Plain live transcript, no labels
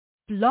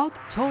Blog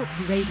Talk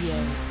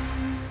Radio.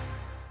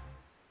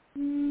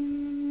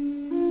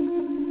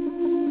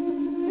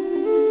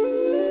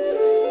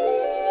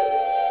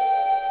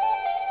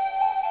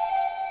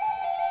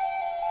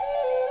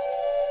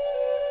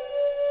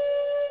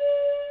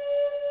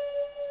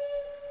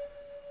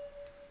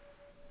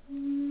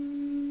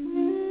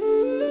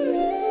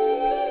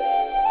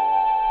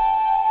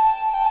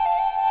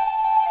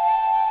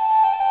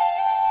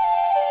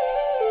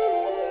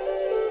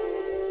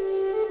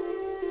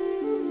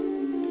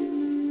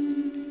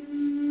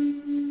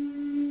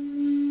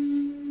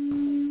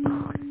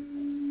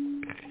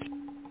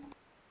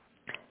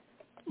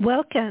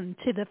 Welcome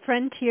to the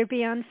Frontier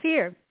Beyond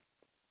Fear.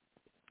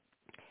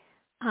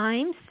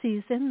 I'm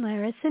Susan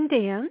Larison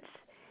Danz,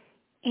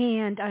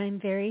 and I'm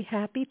very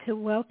happy to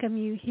welcome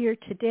you here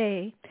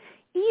today,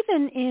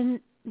 even in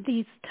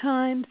these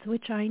times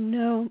which I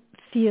know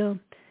feel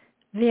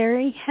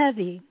very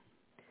heavy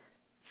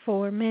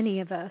for many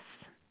of us.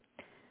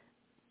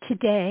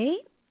 Today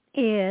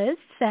is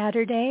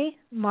Saturday,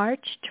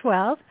 March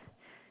 12th,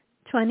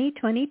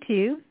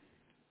 2022,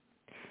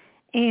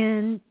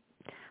 and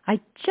I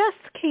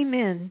just came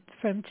in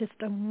from just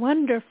a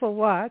wonderful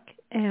walk,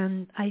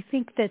 and I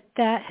think that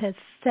has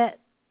set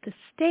the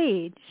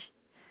stage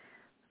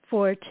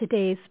for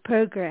today's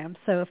program.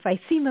 So if I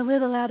seem a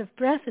little out of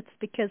breath, it's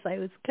because I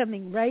was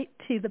coming right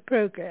to the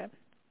program.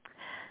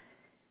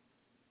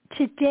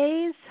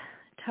 Today's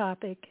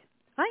topic,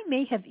 I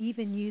may have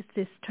even used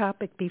this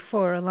topic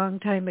before a long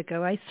time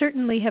ago. I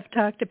certainly have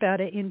talked about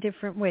it in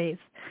different ways.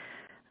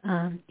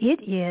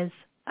 It is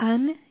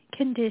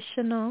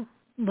unconditional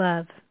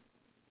love.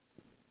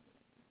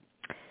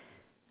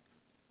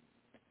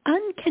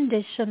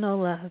 Unconditional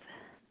love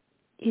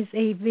is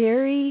a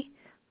very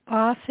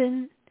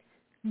often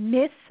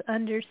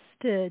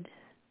misunderstood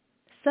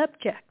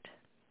subject.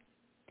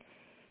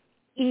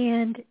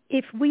 And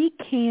if we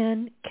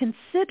can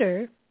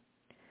consider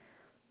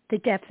the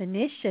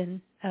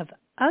definition of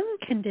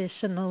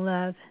unconditional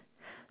love,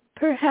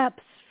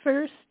 perhaps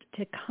first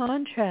to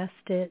contrast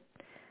it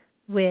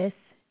with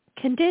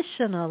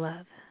conditional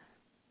love.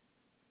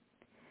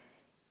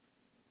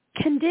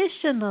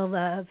 Conditional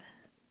love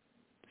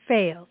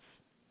fails.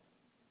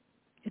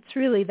 It's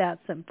really that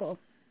simple.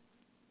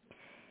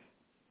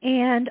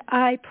 And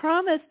I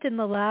promised in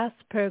the last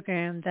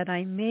program that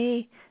I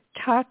may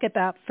talk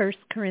about 1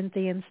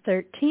 Corinthians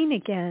 13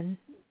 again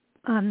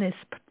on this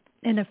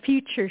in a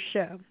future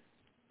show.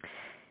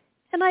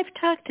 And I've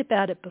talked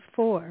about it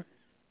before.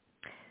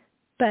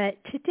 But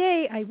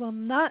today I will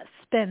not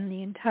spend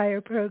the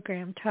entire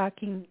program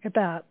talking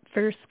about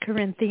 1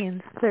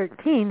 Corinthians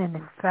 13. And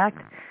in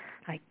fact,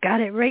 I got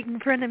it right in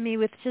front of me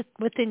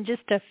within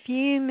just a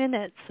few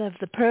minutes of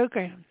the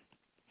program.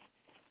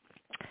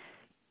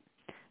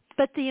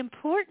 But the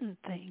important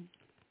thing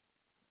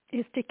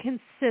is to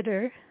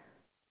consider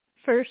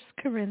 1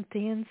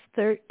 Corinthians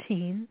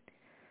 13,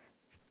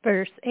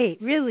 verse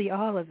 8, really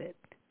all of it.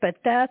 But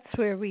that's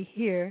where we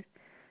hear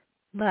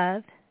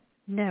love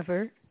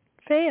never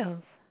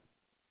fails.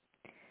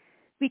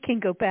 We can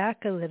go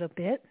back a little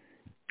bit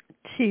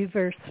to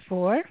verse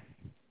 4.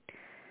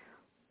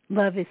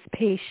 Love is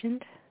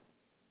patient.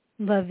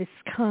 Love is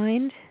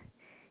kind.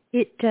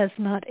 It does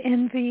not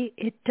envy.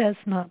 It does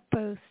not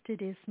boast.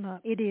 It is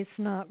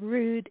not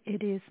rude.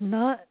 It is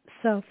not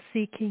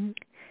self-seeking.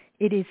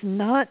 It is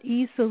not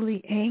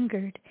easily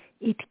angered.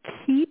 It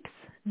keeps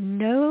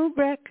no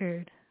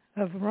record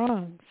of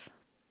wrongs.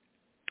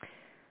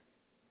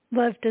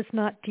 Love does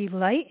not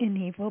delight in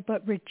evil,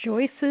 but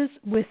rejoices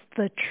with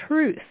the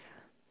truth.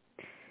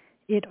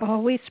 It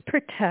always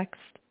protects,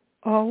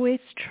 always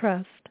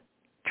trusts,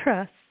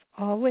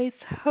 always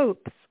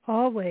hopes,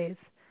 always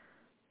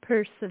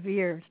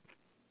perseveres.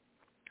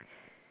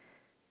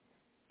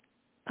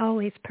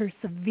 Always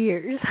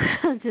perseveres.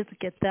 Just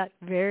get that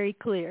very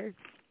clear.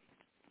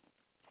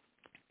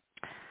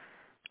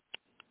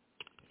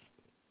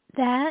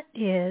 That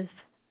is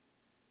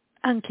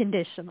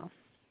unconditional.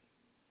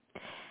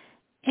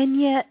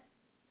 And yet,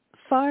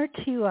 far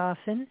too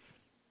often,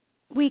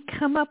 we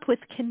come up with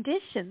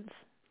conditions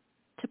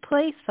to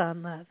place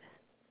on love.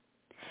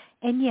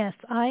 And yes,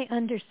 I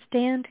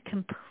understand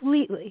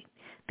completely,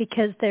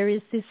 because there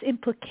is this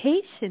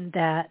implication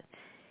that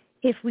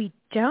if we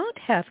don't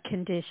have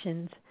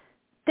conditions,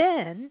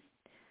 then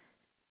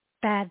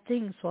bad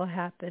things will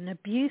happen,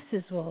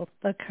 abuses will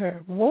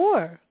occur,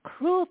 war,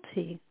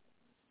 cruelty.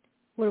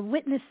 We're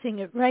witnessing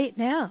it right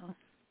now.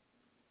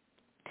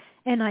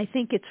 And I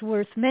think it's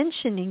worth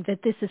mentioning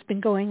that this has been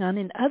going on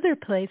in other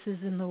places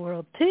in the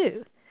world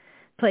too.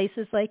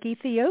 Places like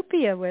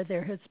Ethiopia where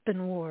there has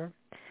been war.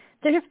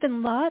 There have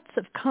been lots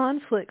of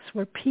conflicts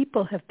where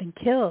people have been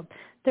killed.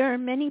 There are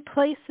many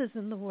places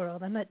in the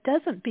world, and that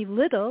doesn't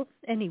belittle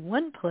any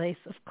one place,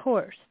 of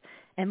course.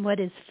 And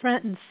what is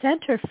front and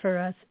center for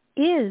us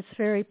is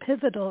very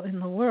pivotal in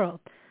the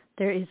world.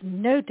 There is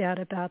no doubt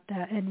about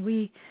that.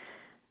 And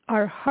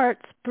our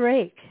hearts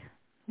break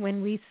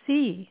when we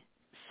see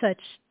such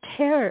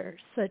terror,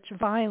 such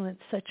violence,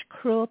 such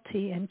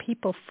cruelty, and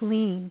people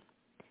fleeing.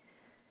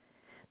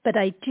 But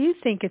I do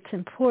think it's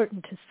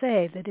important to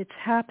say that it's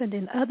happened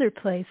in other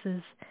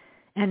places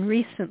and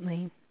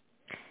recently,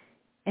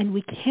 and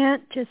we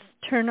can't just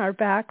turn our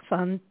backs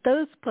on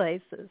those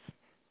places.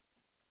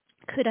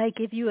 Could I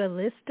give you a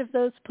list of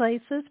those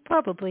places?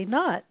 Probably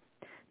not,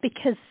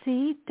 because,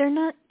 see, they're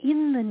not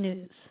in the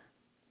news.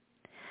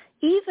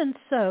 Even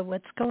so,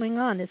 what's going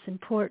on is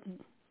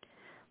important.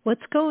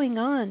 What's going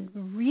on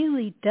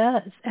really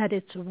does, at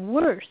its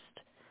worst,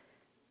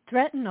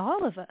 threaten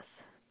all of us.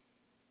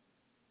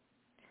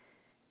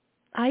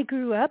 I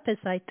grew up, as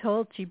I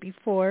told you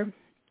before,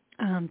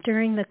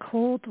 during the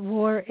Cold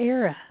War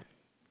era.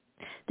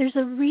 There's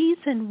a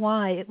reason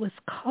why it was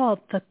called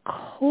the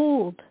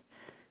Cold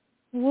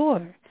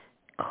War.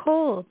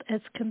 Cold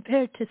as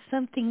compared to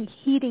something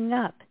heating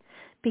up,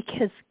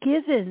 because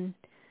given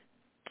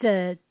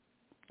the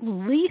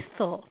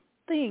lethal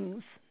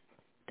things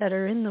that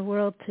are in the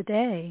world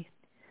today,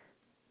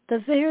 the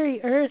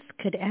very earth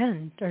could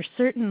end, or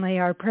certainly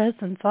our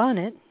presence on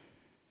it.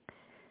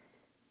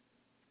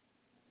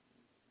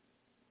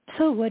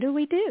 So what do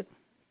we do?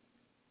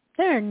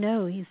 There are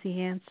no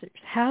easy answers.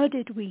 How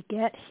did we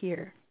get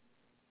here?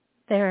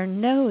 There are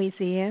no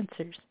easy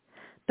answers.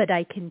 But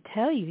I can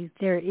tell you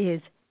there is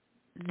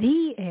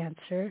the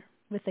answer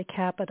with a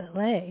capital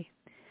A,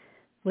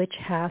 which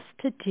has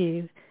to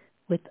do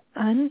with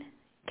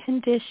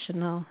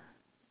unconditional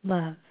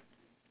love.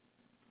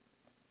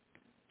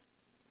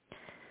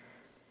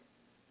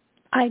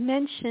 I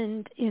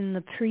mentioned in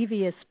the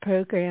previous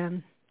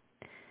program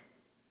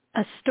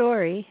a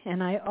story,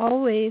 and I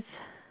always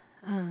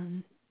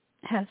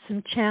have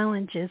some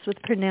challenges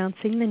with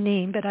pronouncing the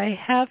name, but I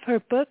have her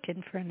book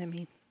in front of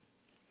me,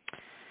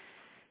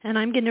 and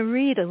I'm going to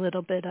read a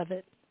little bit of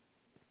it.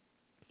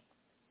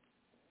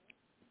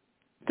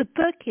 The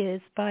book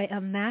is by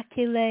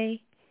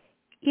Immaculée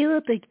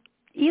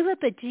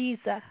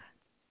Ilibagiza.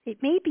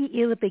 It may be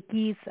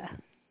Ilibagiza.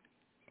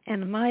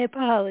 And my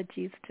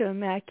apologies to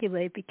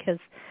Immaculée, because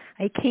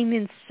I came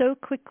in so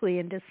quickly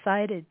and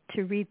decided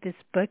to read this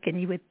book,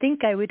 and you would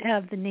think I would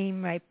have the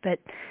name right, but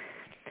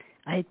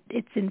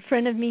it's in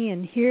front of me,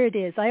 and here it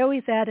is. I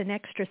always add an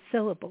extra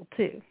syllable,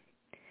 too.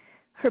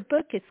 Her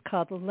book is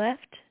called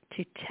Left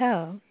to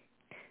Tell,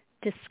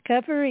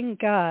 Discovering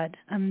God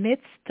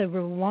Amidst the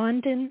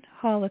Rwandan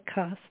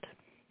Holocaust.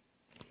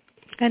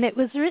 And it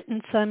was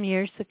written some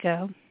years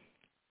ago.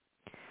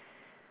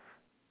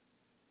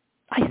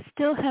 I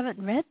still haven't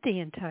read the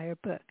entire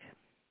book,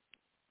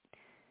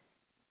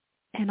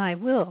 and I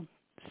will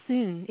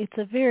soon. It's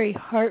a very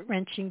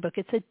heart-wrenching book.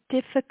 It's a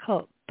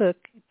difficult book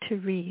to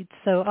read,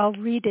 so I'll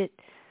read it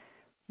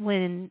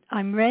when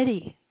I'm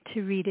ready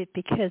to read it,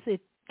 because it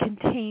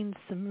contains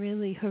some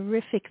really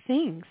horrific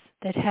things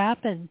that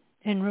happen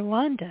in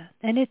Rwanda,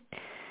 and it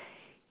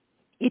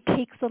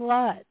takes a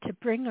lot to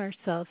bring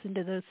ourselves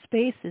into those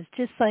spaces,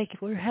 just like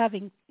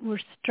we're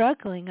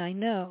struggling, I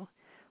know,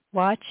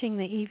 watching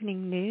the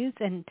evening news,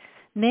 and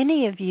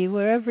many of you,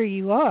 wherever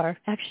you are,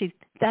 actually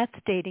that's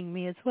dating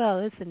me as well,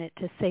 isn't it,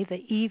 to say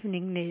the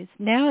evening news.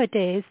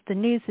 Nowadays, the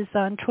news is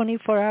on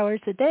 24 hours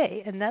a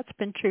day, and that's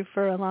been true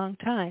for a long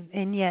time,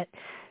 and yet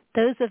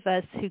those of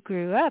us who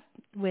grew up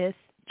with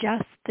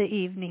just the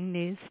evening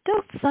news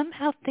still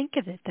somehow think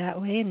of it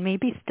that way, and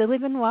maybe still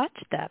even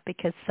watch that,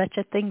 because such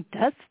a thing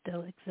does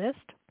still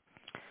exist.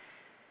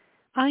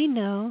 I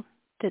know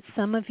that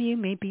some of you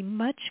may be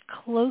much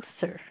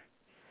closer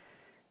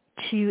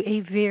to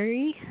a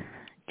very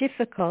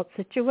difficult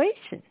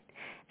situation.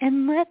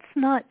 And let's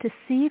not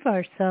deceive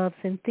ourselves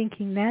in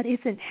thinking that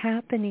isn't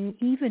happening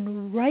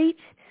even right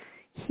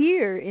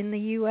here in the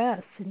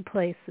U.S. in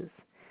places.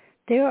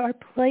 There are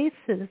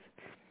places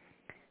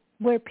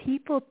where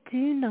people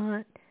do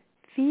not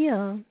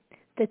feel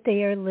that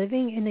they are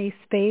living in a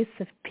space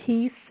of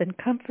peace and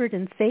comfort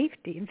and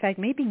safety. In fact,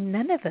 maybe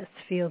none of us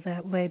feel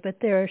that way, but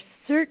there are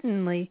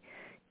certainly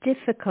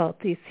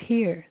difficulties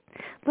here.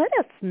 Let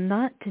us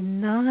not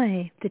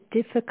deny the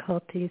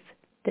difficulties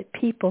that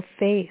people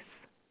face.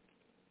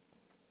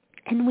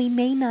 And we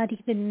may not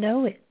even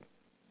know it.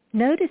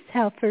 Notice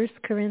how 1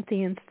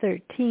 Corinthians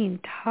 13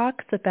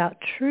 talks about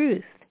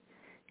truth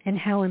and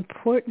how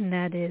important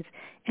that is.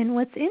 And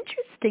what's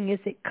interesting is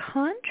it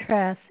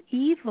contrasts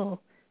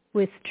evil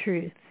with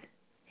truth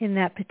in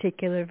that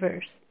particular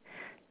verse.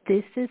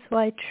 This is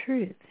why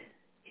truth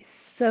is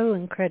so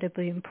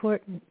incredibly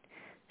important.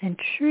 And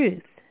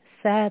truth,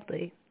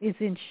 sadly, is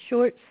in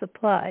short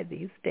supply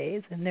these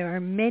days, and there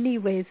are many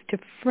ways to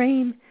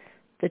frame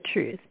the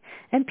truth.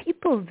 And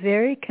people are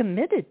very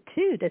committed,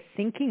 too, to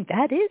thinking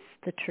that is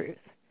the truth,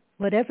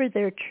 whatever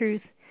their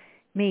truth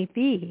may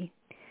be.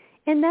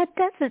 And that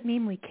doesn't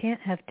mean we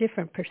can't have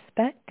different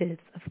perspectives.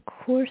 Of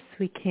course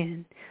we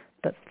can.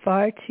 But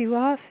far too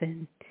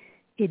often,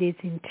 it is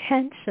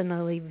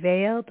intentionally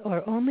veiled,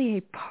 or only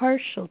a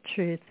partial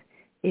truth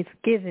is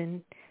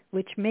given,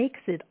 which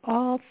makes it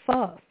all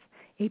false.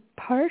 A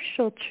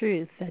partial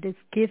truth that is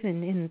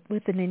given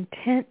with an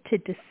intent to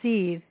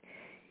deceive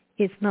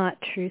is not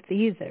truth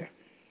either.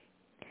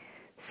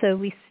 So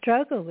we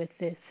struggle with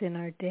this in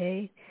our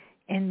day,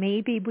 And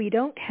maybe we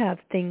don't have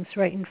things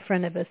right in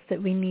front of us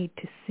that we need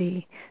to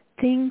see.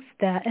 Things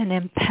that an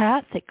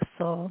empathic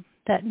soul,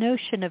 that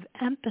notion of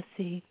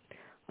empathy,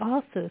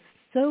 also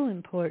so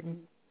important.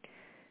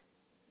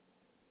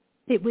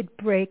 It would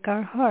break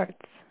our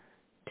hearts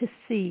to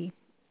see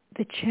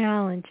the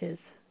challenges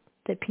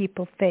that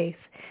people face.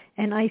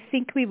 And I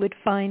think we would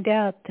find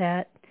out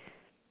that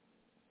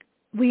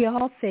we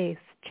all face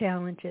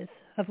challenges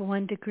of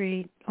one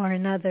degree or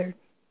another,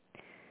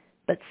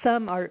 but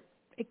some are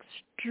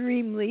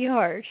extremely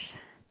harsh.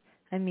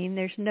 I mean,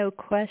 there's no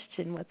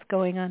question what's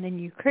going on in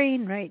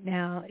Ukraine right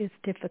now is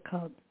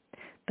difficult.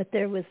 But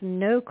there was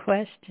no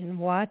question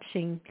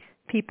watching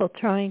people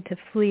trying to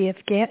flee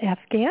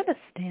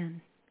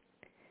Afghanistan.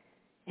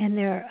 And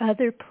there are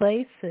other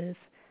places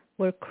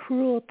where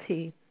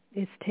cruelty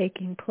is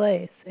taking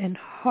place and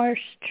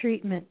harsh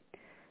treatment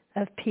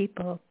of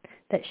people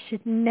that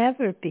should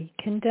never be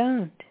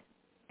condoned.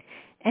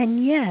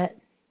 And yet,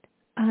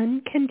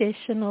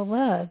 unconditional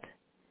love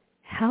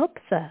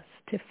helps us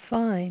to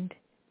find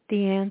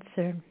the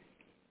answer.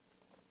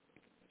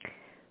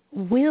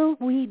 Will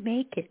we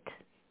make it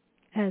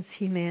as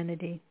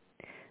humanity?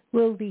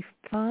 Will we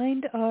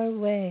find our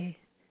way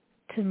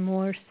to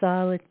more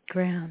solid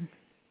ground?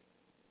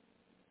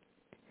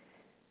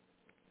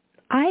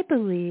 I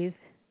believe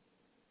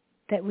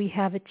that we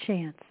have a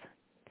chance.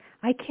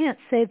 I can't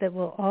say that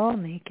we'll all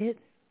make it,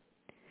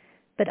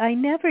 but I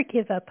never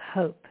give up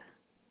hope.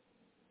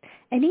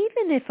 And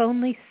even if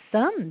only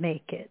some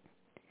make it,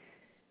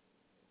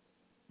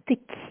 the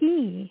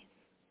key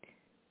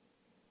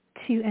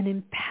to an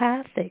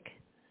empathic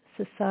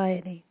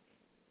society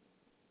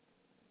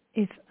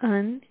is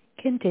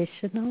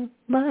unconditional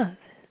love.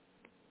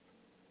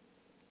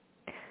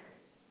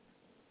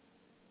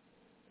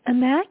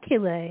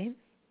 Immaculée,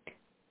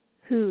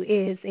 who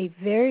is a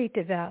very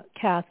devout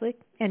Catholic,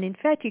 and in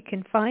fact you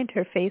can find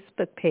her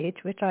Facebook page,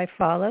 which I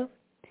follow.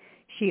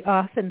 She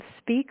often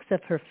speaks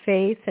of her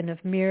faith and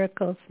of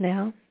miracles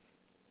now.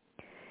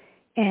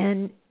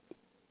 And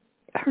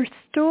her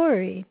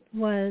story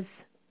was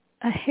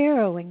a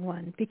harrowing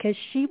one because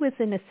she was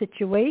in a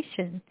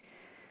situation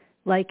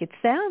like it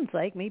sounds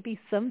like maybe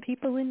some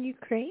people in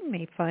Ukraine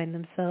may find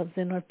themselves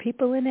in, or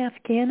people in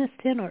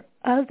Afghanistan or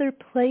other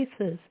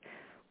places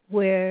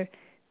where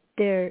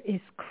there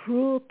is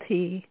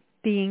cruelty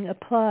being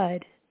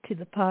applied to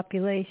the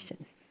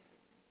population.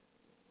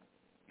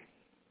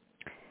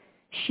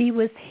 She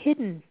was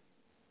hidden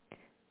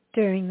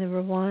during the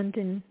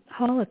Rwandan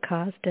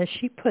Holocaust, as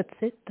she puts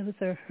it. Those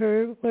are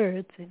her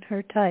words in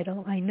her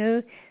title. I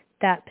know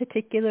that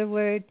particular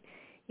word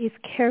is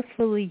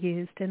carefully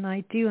used, and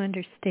I do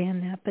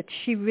understand that, but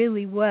she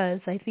really was.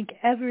 I think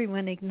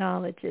everyone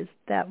acknowledges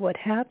that what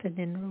happened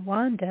in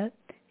Rwanda,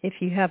 if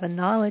you have a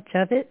knowledge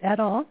of it at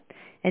all,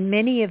 and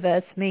many of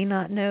us may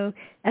not know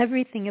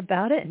everything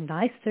about it, and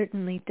I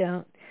certainly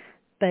don't,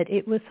 but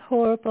it was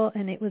horrible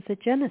and it was a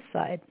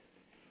genocide.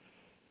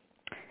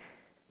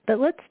 But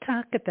let's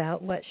talk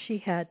about what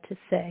she had to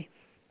say.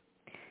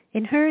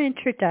 In her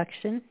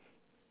introduction,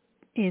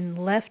 in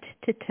Left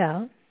to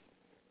Tell,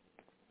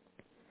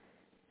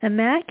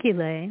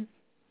 Immaculée,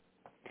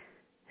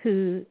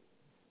 who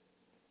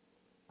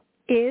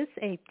is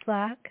a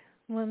Black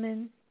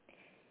woman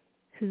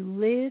who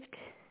lived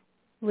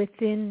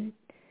within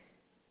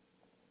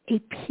a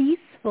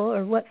peaceful,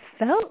 or what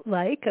felt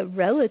like a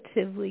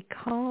relatively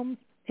calm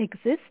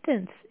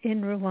existence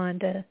in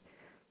Rwanda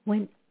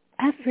when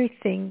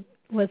everything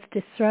was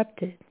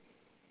disrupted.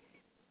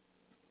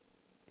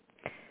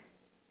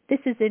 This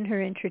is in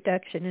her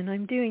introduction, and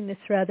I'm doing this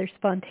rather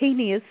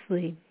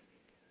spontaneously.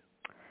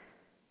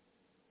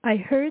 I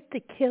heard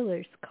the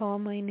killers call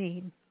my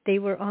name. They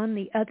were on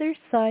the other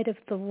side of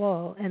the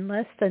wall, and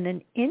less than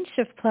an inch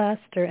of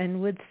plaster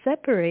and wood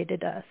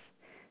separated us.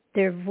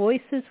 Their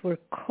voices were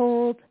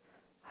cold,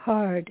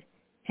 hard,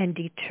 and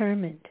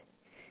determined.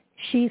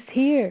 She's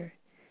here.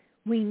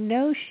 We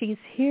know she's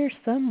here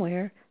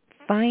somewhere.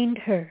 Find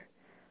her.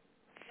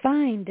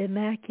 Find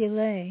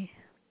Immaculée.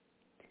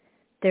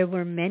 There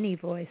were many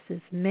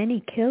voices,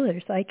 many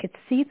killers. I could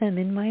see them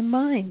in my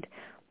mind.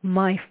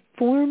 My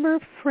former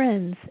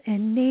friends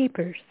and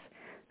neighbors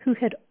who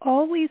had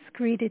always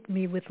greeted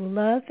me with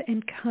love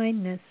and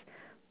kindness,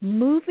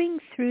 moving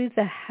through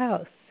the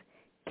house,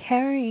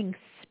 carrying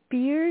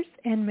spears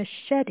and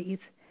machetes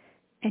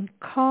and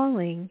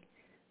calling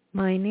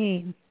my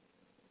name.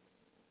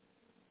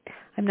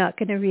 I'm not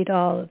going to read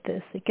all of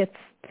this. It gets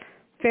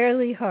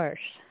fairly harsh.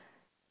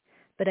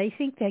 But I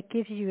think that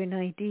gives you an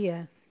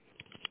idea.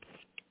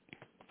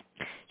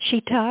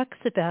 She talks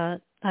about,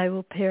 I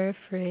will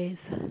paraphrase,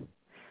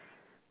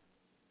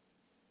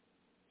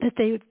 that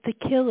the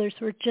killers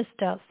were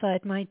just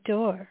outside my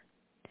door,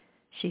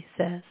 she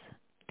says.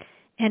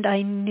 And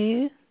I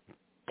knew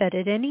that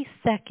at any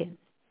second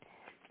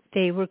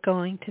they were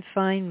going to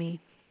find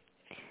me.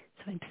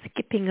 So I'm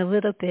skipping a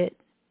little bit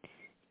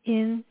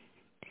in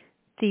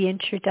the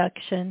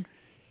introduction.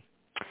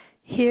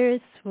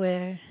 Here's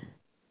where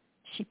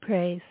she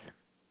prays.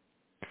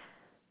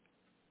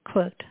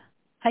 Quote,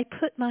 I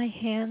put my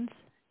hands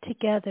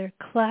together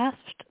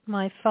clasped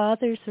my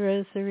father's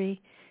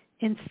rosary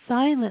and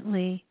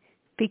silently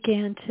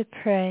began to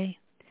pray,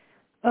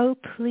 "Oh,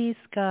 please,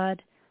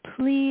 God,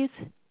 please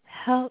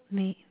help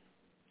me.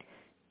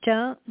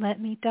 Don't let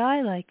me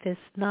die like this,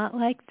 not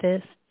like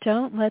this.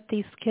 Don't let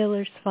these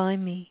killers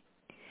find me.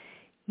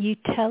 You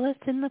tell us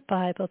in the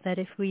Bible that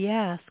if we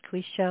ask,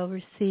 we shall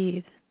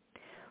receive.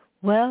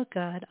 Well,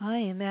 God, I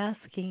am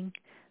asking.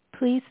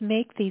 Please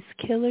make these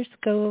killers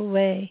go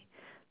away.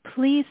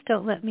 Please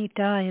don't let me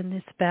die in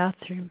this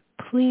bathroom.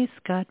 Please,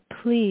 God,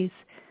 please,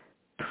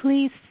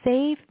 please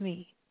save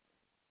me.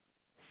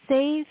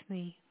 Save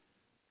me."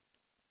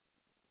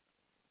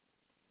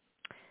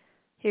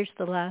 Here's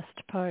the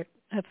last part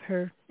of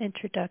her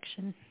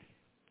introduction.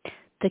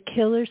 "The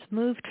killers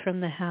moved from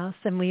the house,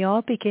 and we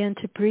all began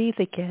to breathe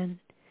again.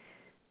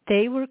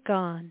 They were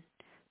gone,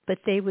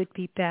 but they would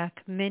be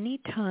back many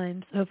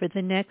times over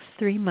the next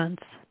 3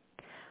 months.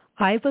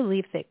 I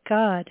believe that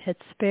God had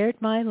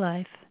spared my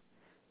life,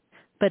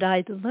 but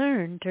I'd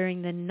learned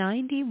during the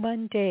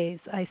 91 days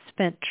I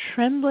spent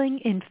trembling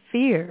in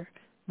fear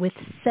with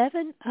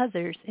 7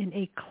 others in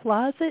a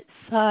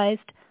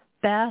closet-sized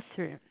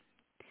bathroom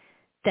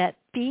that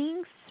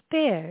being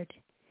spared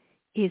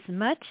is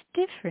much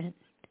different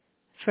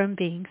from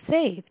being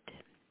saved.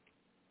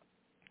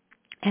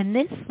 And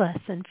this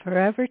lesson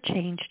forever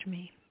changed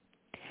me.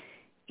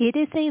 It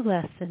is a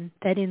lesson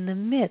that in the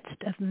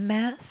midst of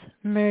mass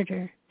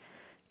murder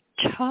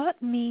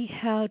taught me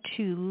how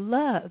to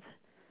love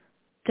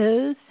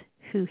those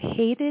who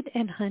hated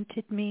and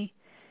hunted me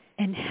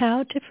and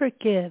how to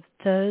forgive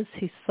those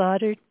who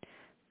slaughtered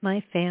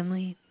my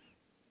family.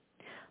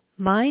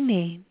 My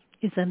name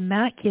is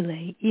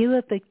Immaculée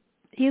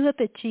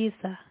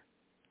Ilibagiza.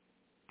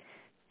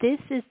 This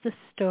is the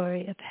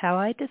story of how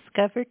I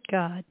discovered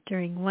God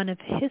during one of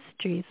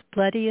history's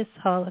bloodiest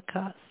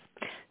holocausts."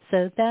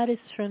 So that is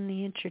from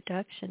the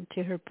introduction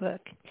to her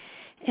book.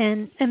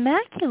 And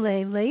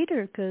Immaculée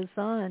later goes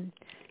on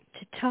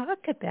to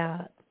talk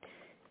about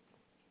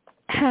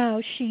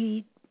how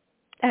she,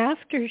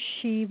 after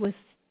she was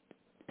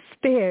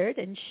spared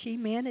and she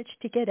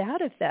managed to get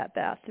out of that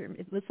bathroom,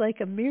 it was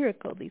like a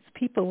miracle. These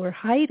people were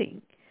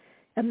hiding.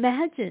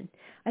 Imagine.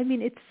 I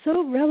mean, it's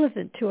so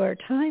relevant to our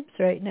times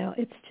right now.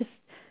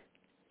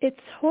 It's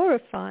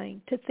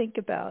horrifying to think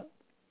about.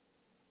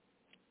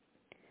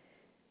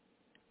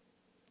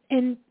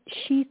 And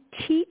she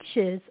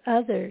teaches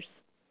others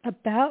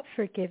about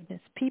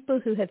forgiveness, people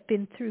who have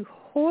been through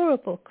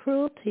horrible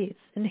cruelties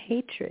and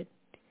hatred.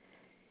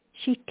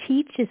 She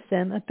teaches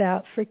them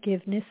about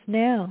forgiveness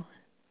now.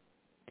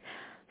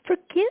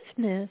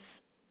 Forgiveness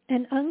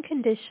and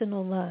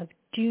unconditional love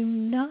do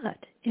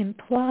not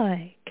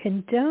imply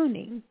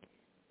condoning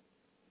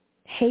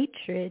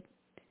hatred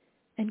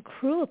and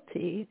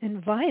cruelty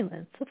and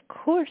violence. Of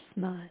course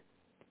not.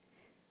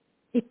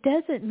 It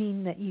doesn't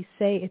mean that you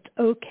say it's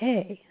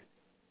okay.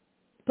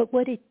 But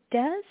what it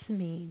does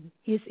mean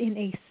is in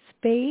a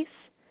space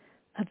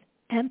of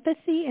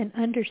empathy and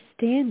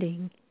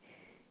understanding,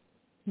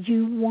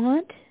 you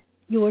want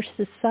your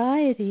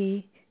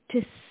society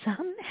to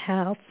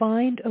somehow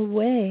find a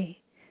way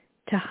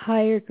to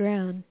higher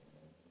ground,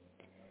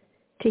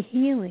 to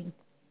healing.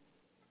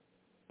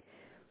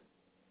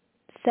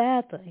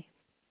 Sadly,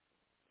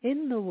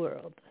 in the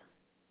world,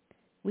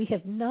 we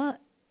have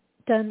not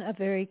done a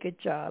very good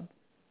job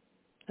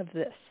of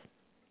this.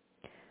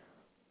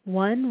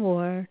 One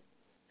war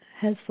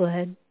has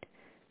led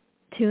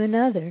to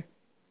another.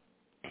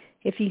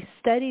 If you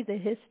study the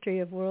history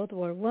of World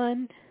War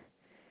I,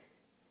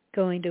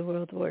 going to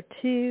World War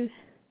II,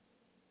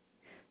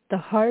 the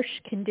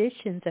harsh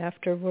conditions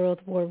after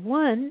World War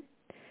I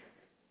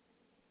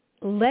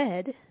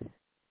led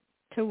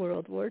to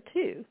World War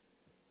II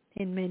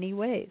in many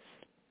ways.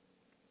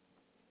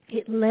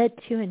 It led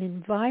to an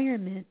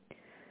environment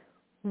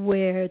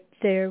where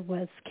there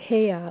was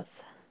chaos,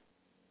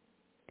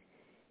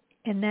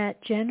 and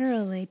that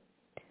generally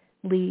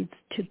leads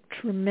to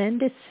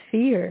tremendous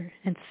fear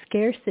and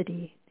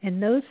scarcity,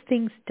 and those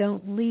things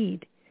don't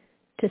lead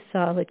to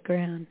solid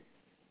ground.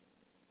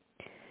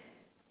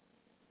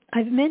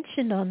 I've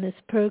mentioned on this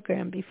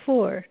program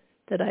before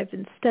that I've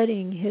been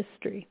studying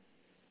history.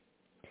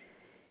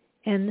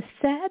 And the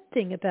sad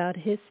thing about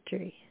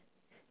history,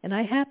 and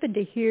I happened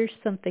to hear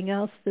something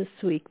else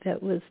this week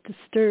that was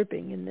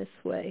disturbing in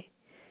this way,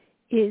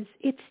 is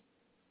it's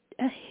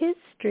a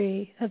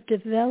history of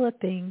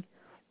developing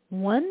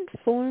one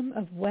form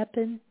of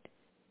weapon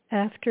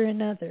after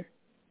another.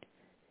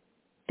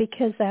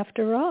 Because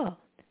after all,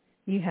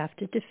 you have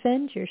to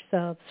defend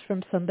yourselves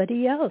from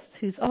somebody else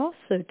who's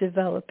also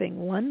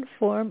developing one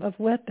form of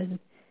weapon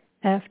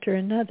after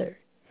another.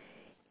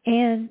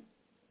 And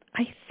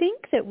I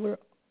think that we're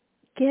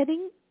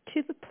getting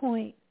to the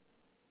point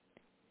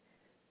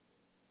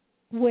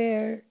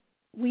where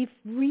we've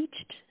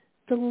reached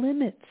the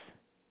limits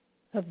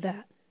of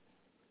that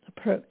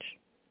approach.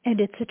 And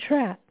it's a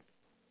trap.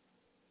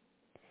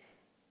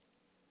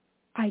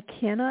 I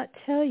cannot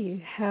tell you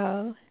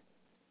how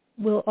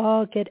we'll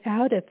all get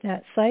out of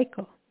that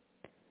cycle,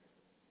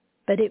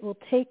 but it will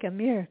take a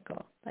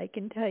miracle. I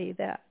can tell you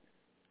that,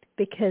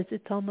 because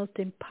it's almost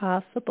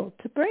impossible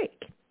to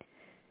break.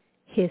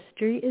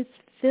 History is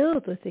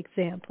filled with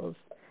examples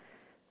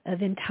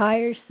of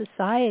entire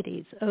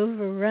societies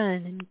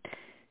overrun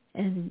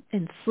and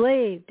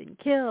enslaved and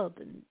killed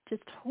and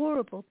just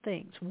horrible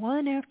things,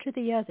 one after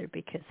the other,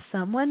 because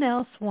someone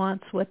else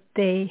wants what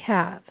they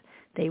have.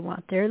 They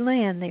want their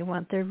land. They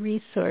want their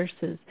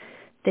resources.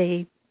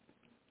 They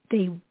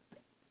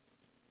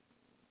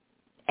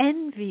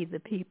envy the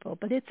people.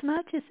 But it's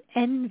not just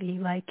envy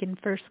like in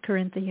 1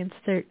 Corinthians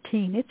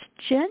 13. It's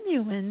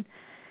genuine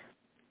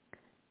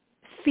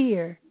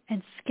fear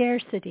and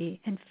scarcity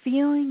and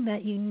feeling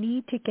that you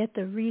need to get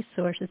the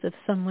resources of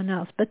someone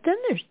else. But then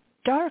there's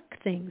dark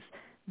things,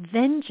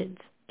 vengeance,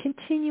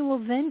 continual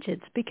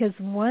vengeance, because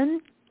one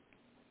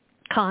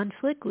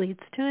conflict leads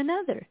to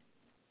another.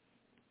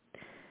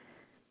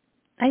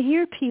 I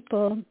hear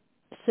people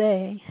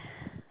say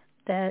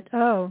that,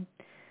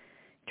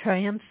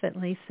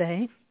 triumphantly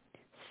say,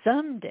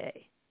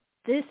 someday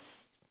this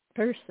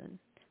person,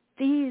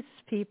 these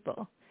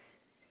people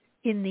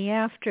in the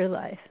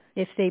afterlife,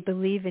 if they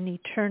believe in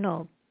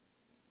eternal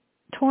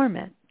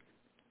torment,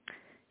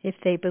 if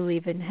they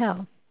believe in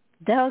hell,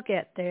 they'll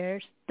get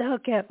theirs. They'll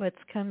get what's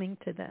coming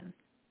to them.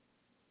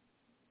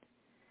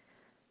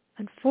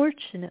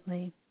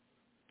 Unfortunately,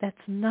 that's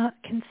not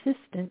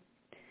consistent,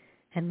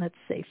 and let's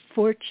say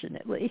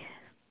fortunately,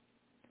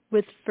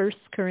 with 1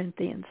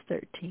 Corinthians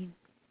 13.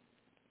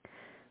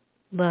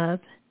 Love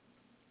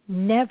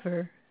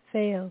never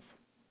fails,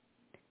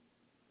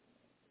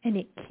 and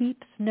it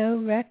keeps no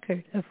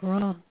record of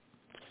wrongs.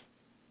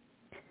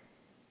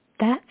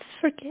 That's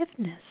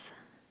forgiveness.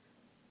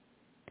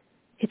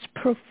 It's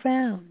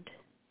profound,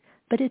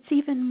 but it's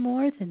even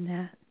more than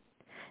that,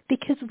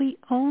 because we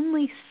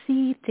only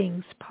see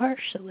things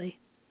partially.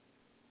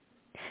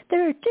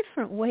 There are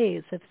different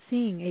ways of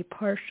seeing a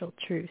partial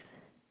truth.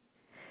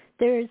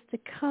 There is the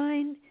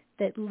kind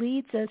that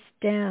leads us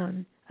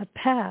down a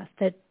path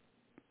that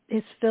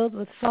is filled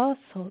with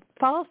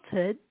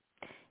falsehood,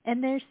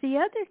 and there's the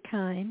other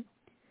kind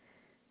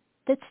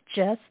that's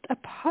just a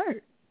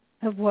part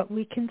of what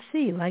we can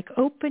see, like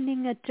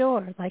opening a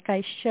door, like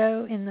I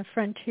show in the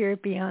Frontier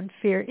Beyond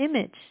Fear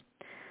image.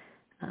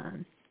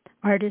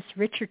 Artist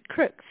Richard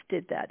Crooks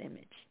did that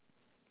image.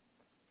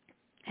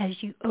 As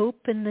you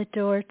open the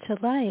door to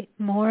light,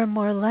 more and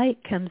more light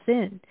comes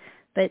in,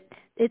 but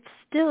it's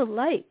still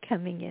light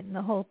coming in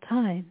the whole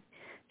time.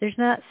 There's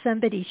not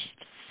somebody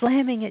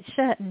slamming it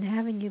shut and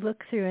having you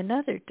look through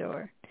another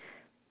door.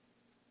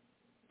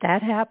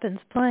 That happens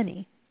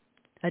plenty.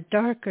 A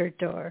darker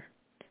door,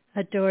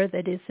 a door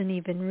that isn't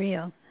even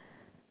real.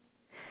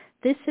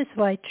 This is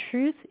why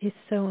truth is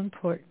so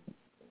important.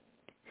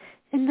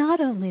 And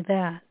not only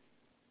that,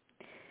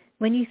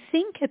 when you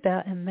think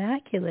about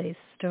Immaculate's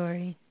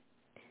story,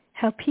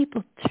 how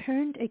people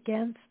turned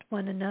against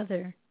one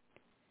another,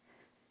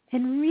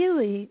 and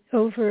really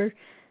over,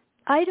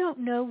 I don't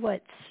know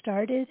what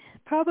started.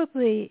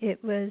 Probably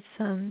it was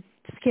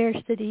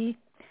scarcity.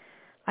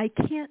 I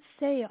can't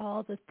say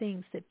all the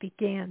things that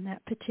began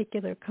that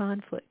particular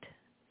conflict.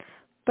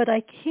 But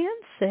I can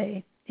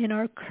say in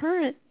our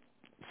current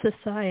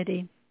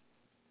society,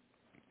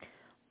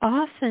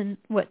 often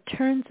what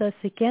turns us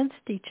against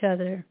each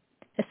other,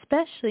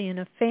 especially in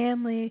a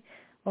family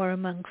or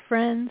among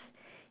friends,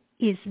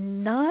 is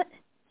not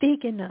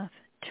big enough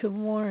to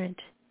warrant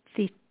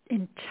the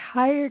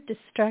entire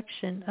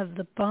destruction of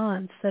the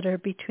bonds that are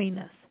between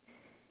us.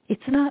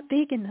 It's not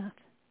big enough.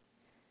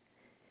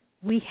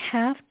 We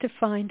have to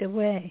find a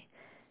way.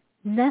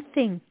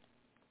 Nothing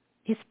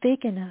is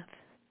big enough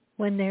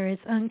when there is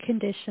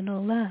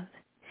unconditional love.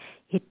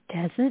 It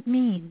doesn't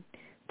mean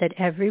that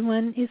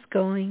everyone is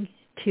going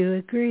to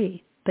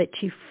agree, but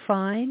you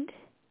find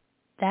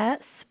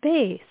that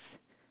space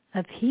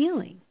of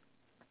healing,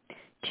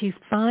 to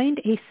find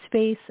a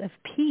space of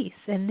peace,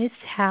 and this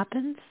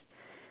happens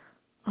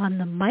on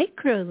the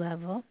micro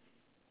level,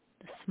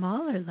 the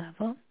smaller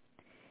level,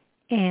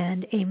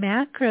 and a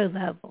macro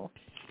level,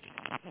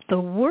 the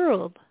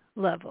world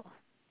level.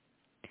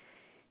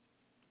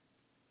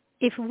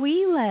 If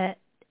we let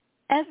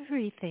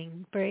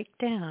everything break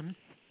down,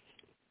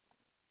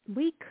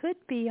 we could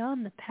be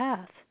on the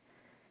path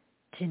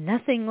to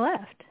nothing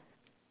left,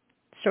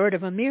 sort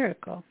of a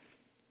miracle.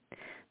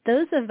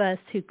 Those of us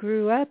who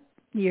grew up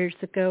years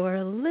ago are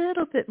a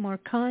little bit more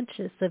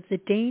conscious of the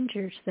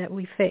dangers that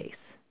we face.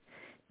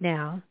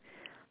 Now,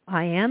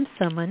 I am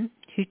someone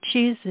who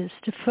chooses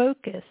to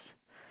focus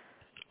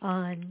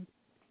on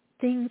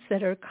things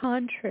that are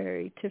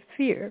contrary to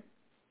fear.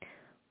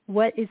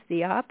 What is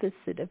the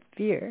opposite of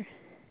fear?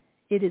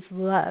 It is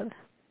love.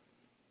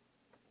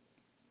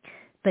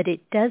 But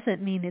it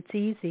doesn't mean it's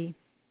easy.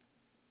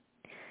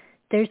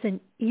 There's an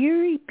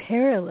eerie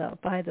parallel,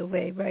 by the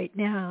way, right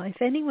now. If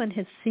anyone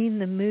has seen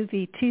the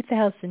movie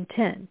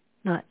 2010,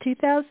 not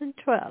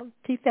 2012,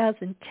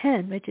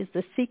 2010, which is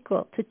the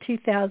sequel to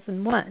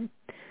 2001,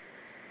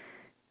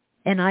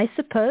 and I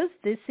suppose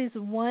this is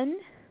one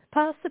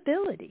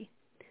possibility,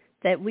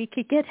 that we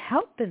could get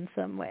help in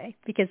some way,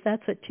 because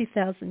that's what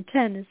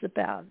 2010 is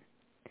about.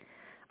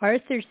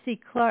 Arthur C.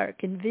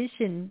 Clarke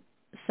envisioned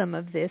some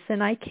of this,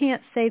 and I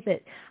can't say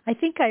that. I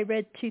think I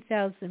read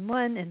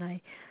 2001, and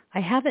I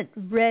haven't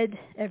read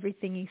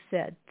everything he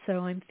said, so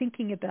I'm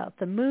thinking about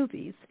the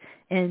movies.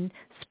 And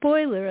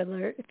spoiler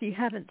alert, if you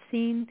haven't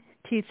seen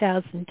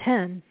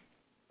 2010,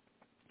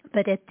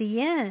 but at the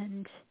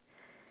end,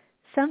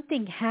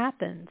 something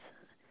happens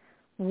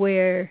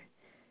where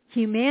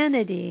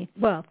humanity,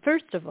 well,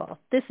 first of all,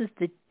 this is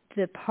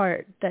the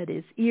part that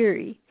is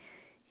eerie,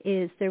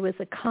 is there was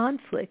a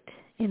conflict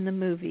in the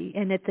movie,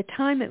 and at the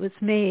time it was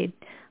made,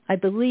 I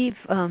believe,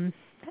 actually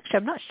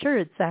I'm not sure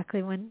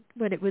exactly when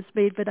it was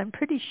made, but I'm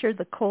pretty sure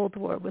the Cold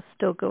War was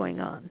still going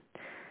on.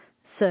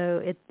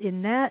 So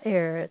in that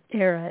era,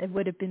 it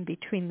would have been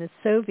between the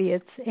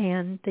Soviets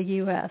and the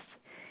U.S.,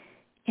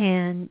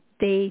 and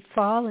they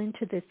fall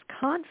into this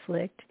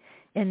conflict,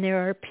 and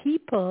there are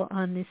people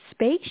on this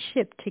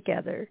spaceship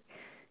together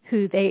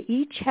who they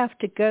each have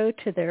to go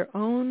to their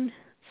own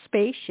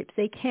spaceships.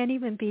 They can't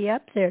even be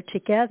up there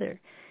together.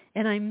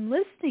 And I'm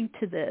listening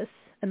to this,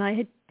 and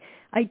I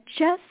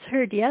just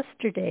heard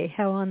yesterday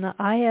how on the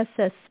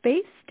ISS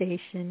space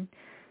station,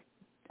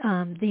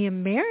 the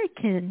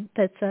American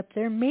that's up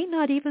there may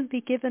not even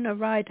be given a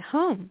ride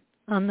home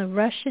on the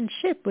Russian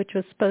ship, which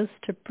was supposed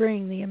to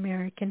bring the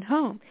American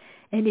home.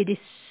 And it is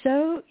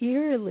so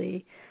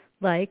eerily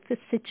like the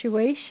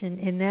situation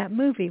in that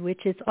movie,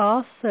 which is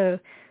also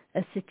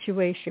a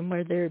situation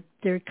where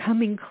they're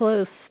coming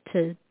close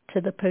to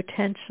the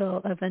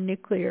potential of a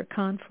nuclear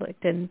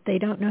conflict, and they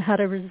don't know how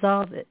to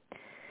resolve it.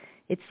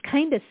 It's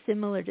kind of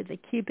similar to the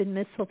Cuban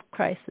Missile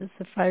Crisis,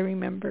 if I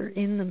remember,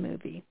 in the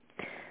movie.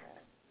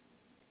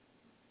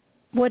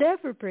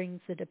 Whatever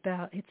brings it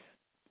about, it's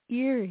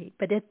eerie.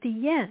 But at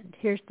the end,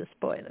 here's the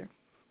spoiler.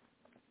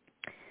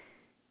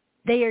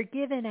 They are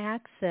given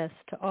access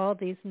to all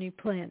these new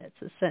planets,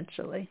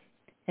 essentially,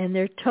 and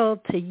they're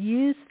told to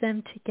use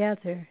them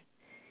together,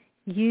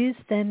 use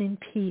them in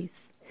peace.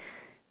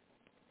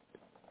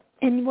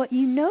 And what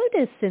you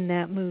notice in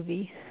that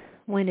movie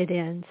when it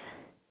ends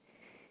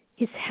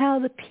is how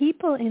the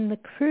people in the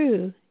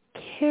crew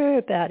care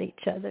about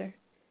each other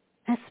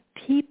as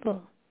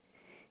people.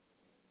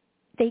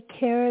 They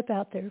care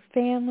about their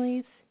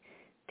families.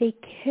 They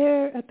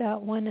care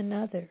about one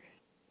another.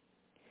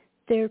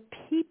 They're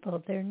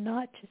people. They're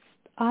not just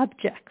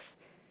objects.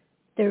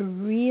 They're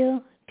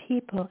real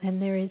people, and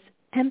there is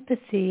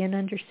empathy and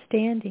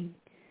understanding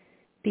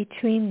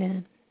between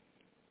them.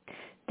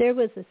 There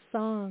was a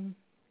song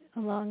a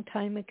long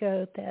time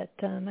ago that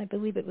I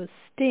believe it was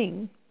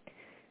Sting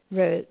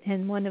wrote,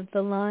 and one of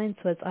the lines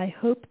was, "I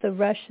hope the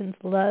Russians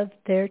love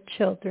their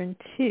children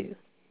too,"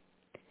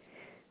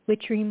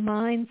 which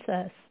reminds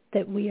us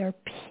that we are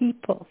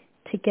people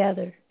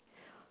together.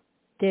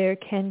 There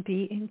can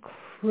be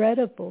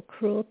incredible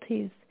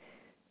cruelties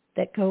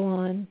that go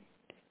on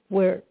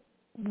where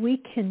we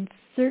can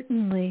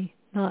certainly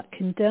not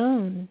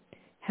condone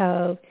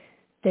how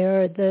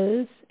there are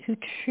those who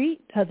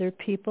treat other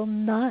people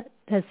not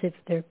as if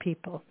they're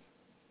people.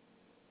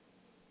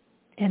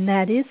 And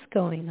that is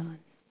going on.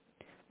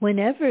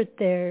 Whenever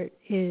there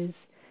is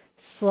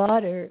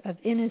slaughter of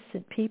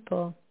innocent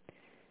people,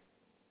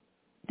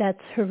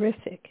 that's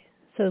horrific.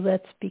 So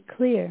let's be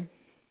clear.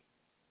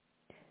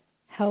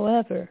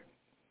 However,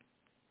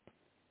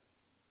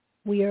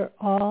 we are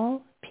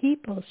all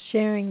people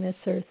sharing this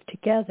earth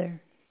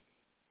together.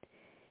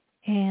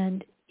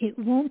 And it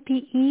won't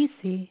be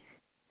easy,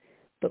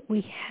 but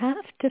we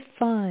have to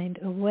find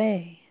a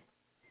way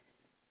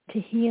to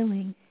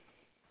healing.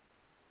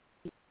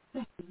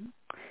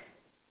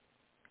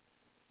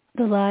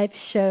 The live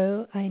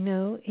show, I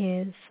know,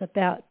 is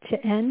about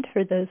to end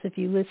for those of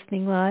you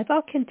listening live.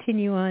 I'll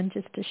continue on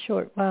just a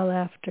short while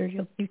after.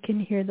 You can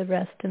hear the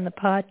rest in the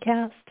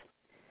podcast.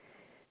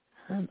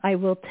 I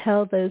will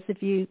tell those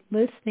of you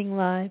listening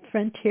live,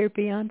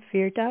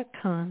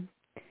 frontierbeyondfear.com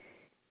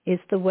is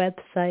the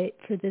website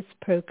for this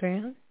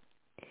program.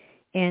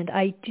 And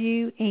I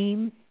do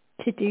aim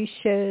to do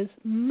shows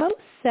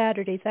most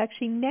Saturdays.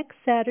 Actually, next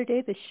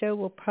Saturday, the show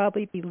will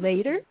probably be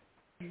later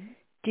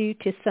due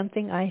to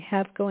something I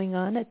have going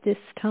on at this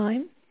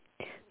time.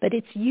 But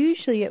it's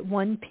usually at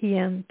 1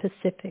 p.m.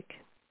 Pacific.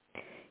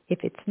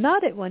 If it's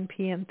not at 1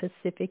 p.m.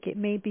 Pacific, it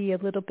may be a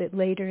little bit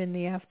later in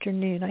the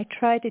afternoon. I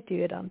try to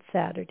do it on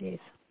Saturdays.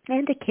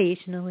 And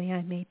occasionally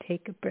I may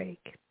take a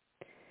break.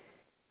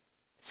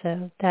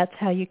 So that's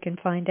how you can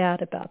find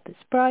out about this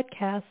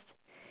broadcast.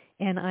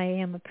 And I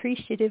am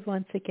appreciative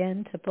once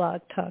again to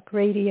Blog Talk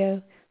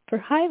Radio for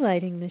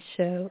highlighting this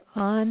show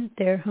on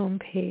their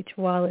homepage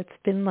while it's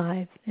been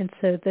live. And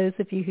so those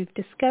of you who've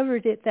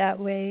discovered it that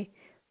way,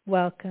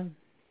 welcome.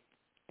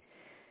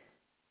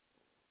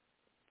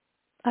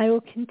 I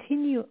will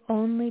continue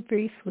only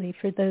briefly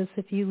for those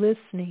of you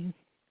listening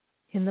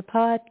in the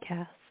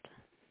podcast.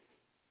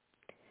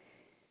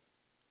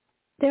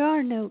 There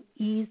are no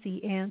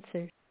easy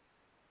answers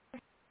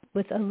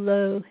with a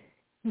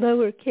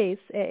lowercase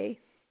a,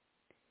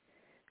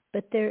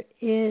 but there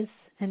is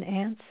an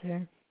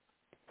answer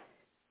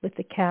with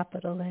a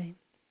capital A.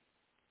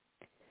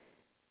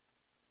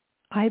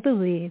 I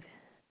believe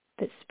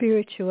that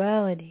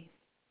spirituality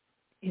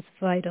is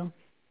vital.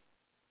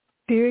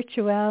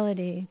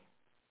 Spirituality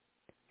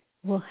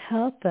will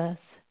help us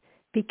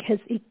because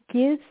it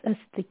gives us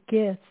the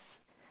gifts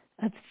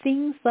of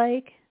things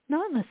like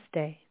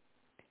namaste,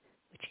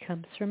 which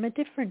comes from a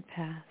different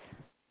path,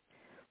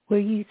 where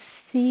you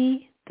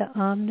see the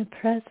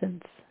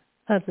omnipresence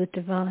of the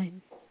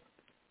divine.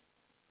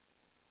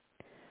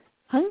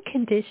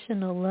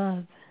 Unconditional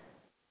love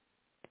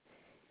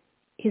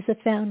is a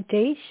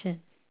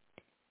foundation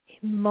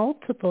in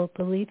multiple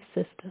belief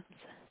systems.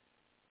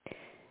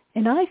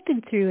 And I've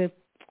been through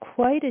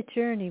quite a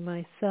journey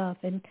myself,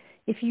 and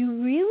if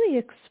you really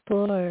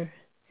explore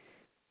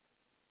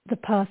the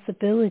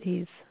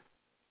possibilities,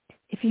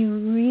 if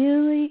you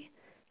really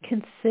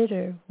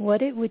consider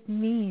what it would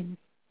mean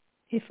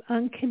if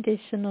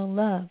unconditional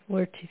love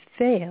were to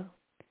fail,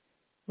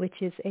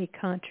 which is a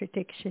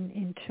contradiction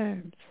in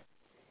terms,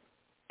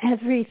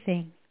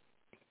 everything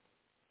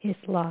is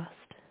lost.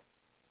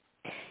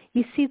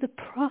 You see, the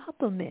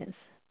problem is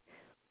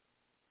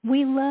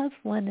we love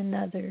one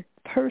another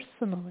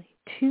personally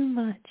too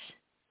much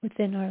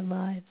within our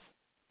lives.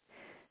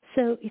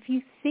 So if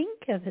you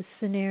think of a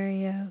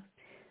scenario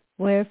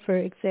where, for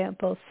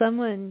example,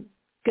 someone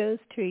goes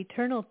to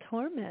eternal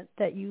torment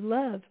that you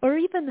love, or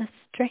even a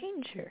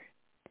stranger,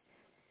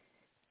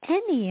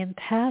 any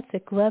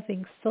empathic,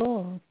 loving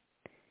soul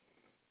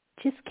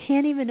just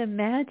can't even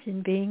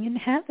imagine being in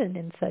heaven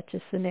in such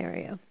a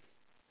scenario.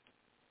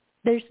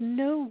 There's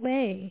no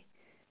way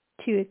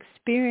to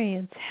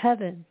experience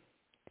heaven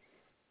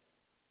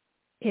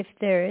if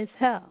there is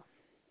hell.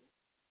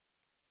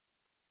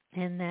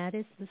 And that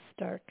is the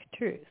stark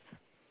truth.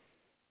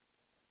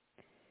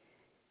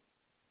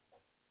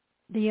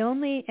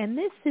 And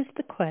this is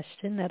the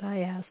question that I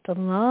asked a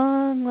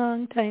long,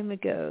 long time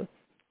ago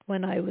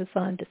when I was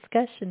on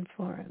discussion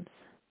forums.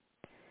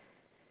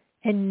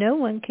 And no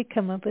one could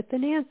come up with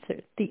an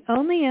answer. The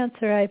only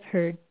answer I've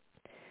heard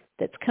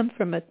that's come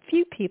from a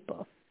few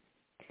people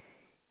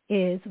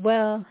is,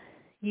 well,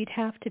 you'd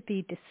have to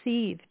be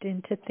deceived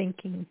into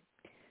thinking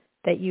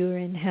that you are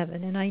in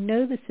heaven. And I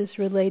know this is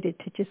related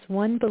to just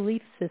one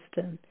belief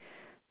system,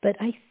 but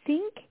I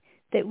think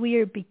that we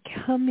are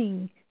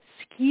becoming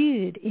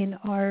skewed in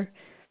our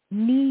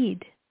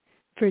need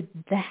for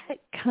that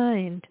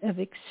kind of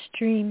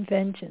extreme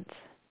vengeance.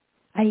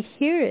 I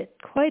hear it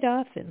quite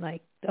often,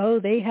 like, oh,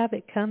 they have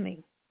it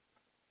coming,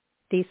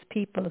 these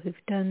people who've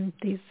done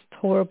these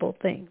horrible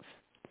things.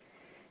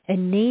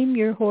 And name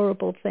your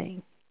horrible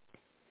thing.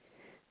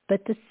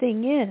 But the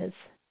thing is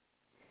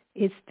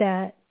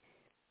that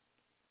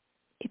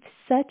if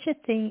such a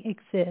thing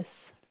exists,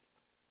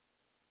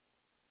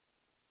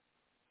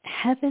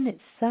 heaven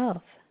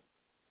itself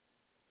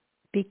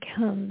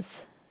becomes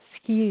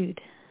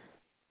skewed.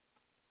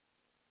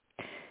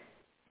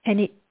 And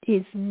it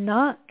is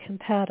not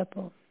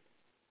compatible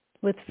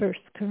with 1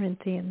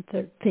 Corinthians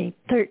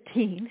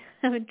 13.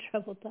 I'm in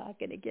trouble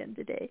talking again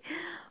today.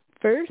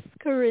 1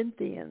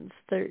 Corinthians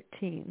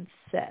 13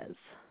 says,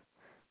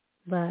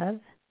 love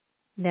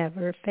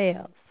never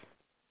fails.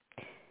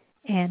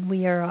 And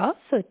we are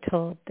also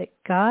told that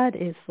God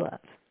is love.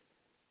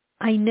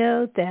 I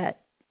know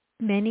that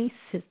many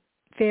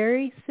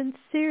very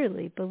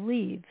sincerely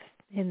believe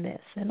in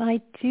this, and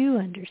I do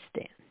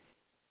understand.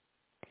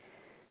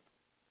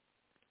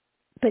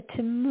 But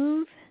to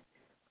move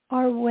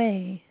our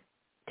way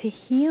to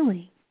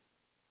healing,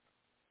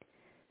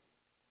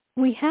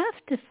 we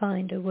have to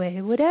find a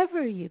way,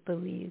 whatever you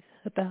believe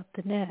about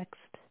the next,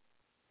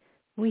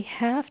 we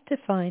have to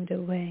find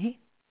a way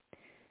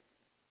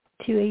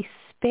to a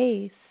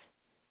space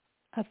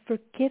of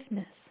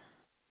forgiveness,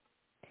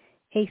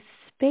 a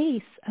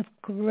space of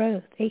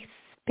growth, a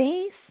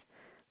space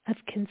of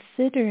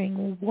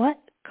considering what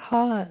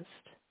caused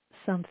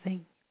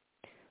something,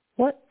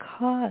 what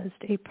caused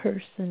a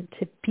person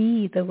to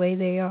be the way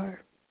they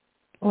are,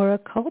 or a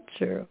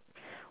culture,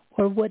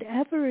 or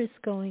whatever is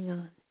going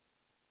on.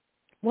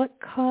 What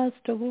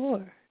caused a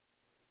war?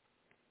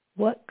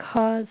 What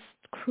caused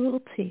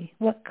cruelty?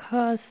 What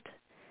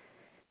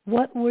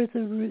were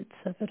the roots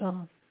of it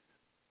all?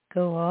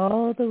 Go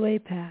all the way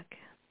back.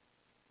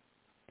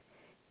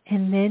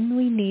 And then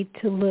we need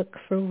to look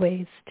for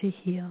ways to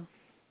heal.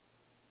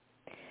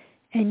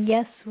 And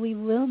yes, we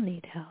will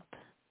need help.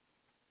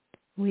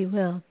 We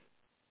will.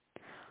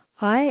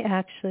 I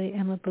actually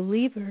am a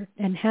believer,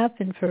 and have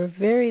been for a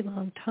very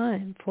long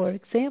time, for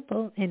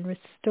example, in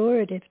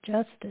restorative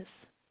justice,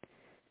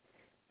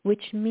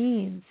 which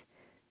means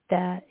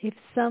that if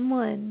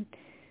someone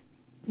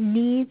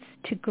needs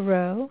to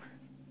grow,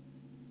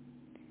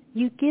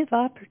 you give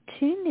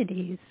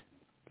opportunities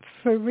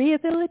for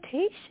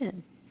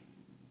rehabilitation.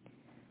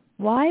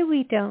 Why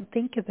we don't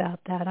think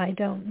about that, I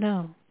don't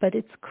know. But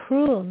it's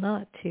cruel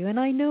not to. And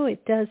I know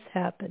it does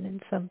happen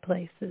in some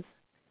places.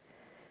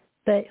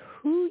 But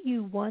who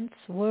you once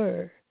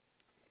were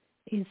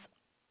is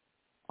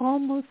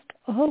almost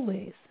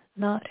always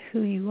not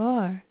who you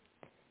are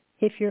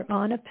if you're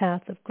on a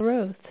path of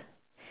growth.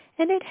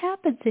 And it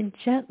happens in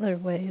gentler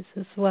ways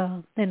as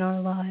well in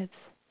our lives.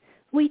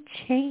 We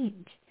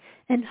change.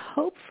 And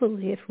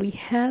hopefully, if we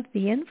have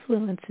the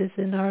influences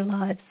in our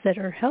lives that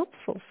are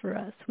helpful for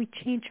us, we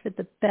change for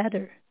the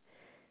better.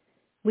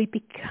 We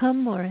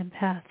become more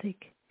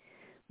empathic.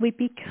 We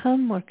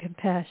become more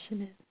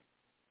compassionate.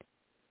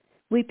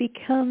 We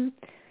become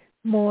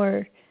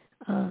more,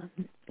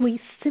 we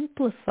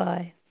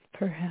simplify,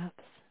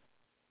 perhaps,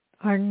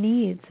 our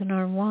needs and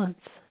our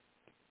wants.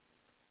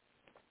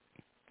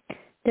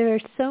 There are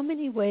so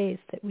many ways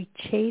that we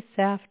chase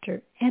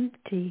after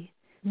empty,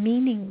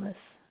 meaningless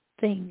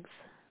things.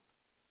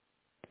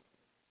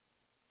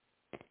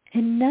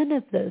 And none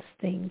of those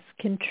things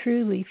can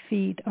truly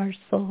feed our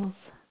souls.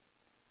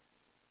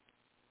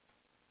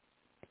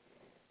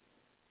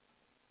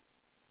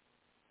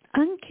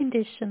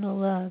 Unconditional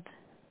love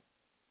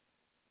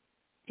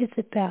is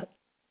about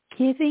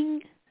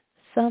giving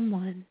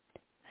someone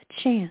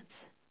a chance.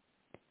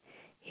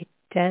 It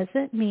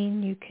doesn't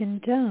mean you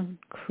condone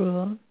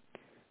cruel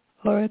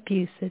or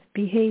abusive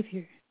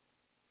behavior.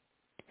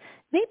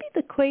 Maybe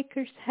the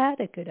Quakers had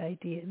a good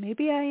idea.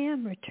 Maybe I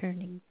am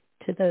returning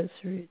to those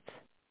roots.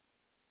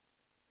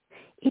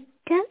 It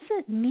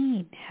doesn't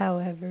mean,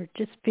 however,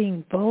 just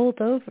being bowled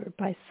over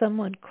by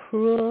someone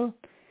cruel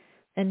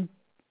and,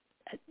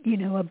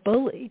 a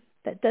bully.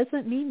 That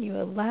doesn't mean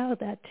you allow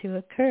that to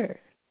occur.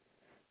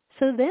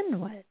 So then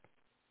what?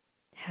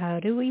 How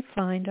do we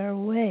find our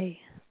way?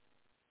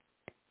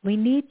 We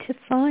need to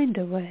find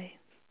a way,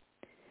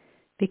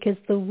 because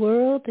the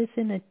world is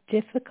in a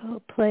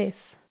difficult place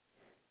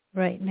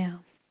right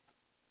now.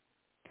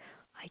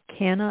 I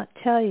cannot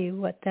tell you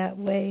what that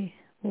way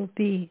will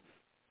be.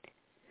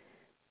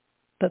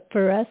 But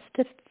for us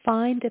to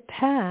find a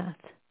path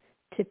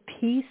to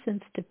peace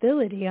and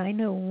stability, I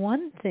know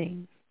one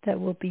thing that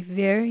will be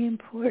very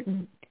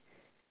important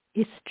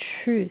is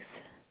truth.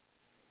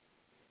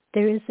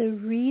 There is a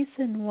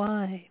reason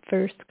why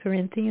 1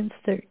 Corinthians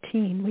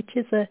 13, which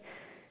is a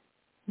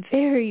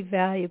very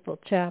valuable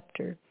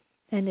chapter,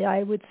 and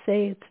I would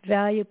say it's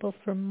valuable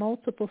for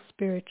multiple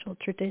spiritual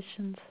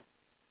traditions.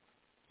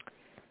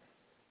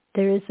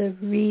 There is a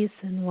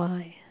reason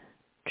why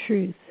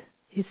truth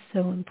is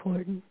so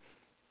important.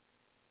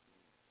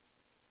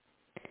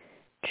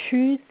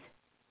 Truth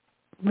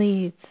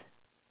leads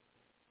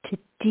to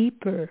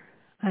deeper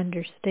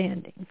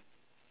understanding.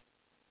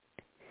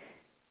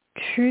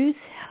 Truth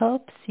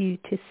helps you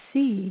to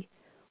see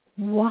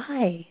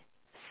why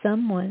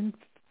someone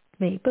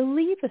may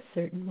believe a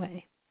certain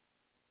way.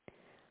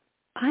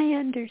 I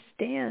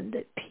understand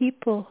that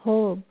people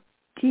hold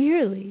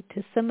dearly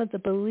to some of the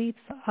beliefs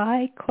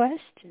I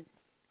question.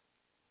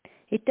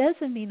 It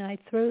doesn't mean I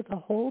throw the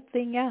whole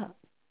thing out.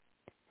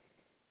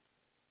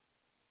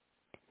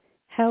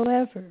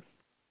 However,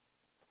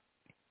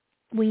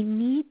 we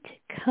need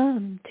to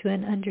come to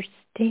an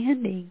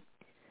understanding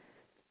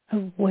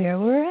of where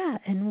we're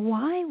at and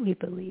why we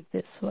believe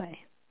this way.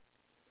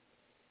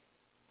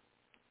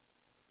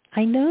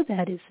 I know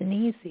that isn't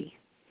easy.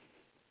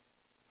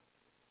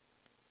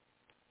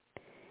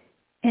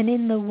 And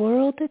in the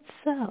world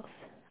itself,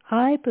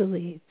 I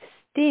believe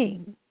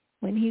Sting,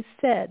 when he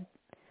said,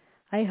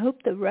 I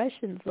hope the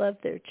Russians love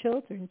their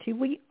children too.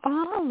 We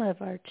all love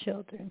our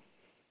children.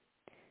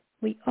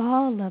 We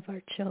all love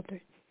our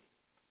children.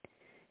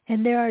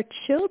 And there are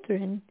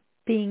children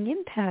being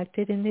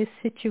impacted in this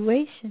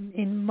situation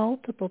in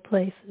multiple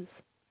places.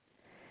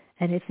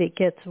 And if it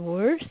gets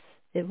worse,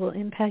 it will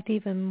impact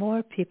even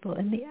more people.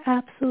 In the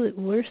absolute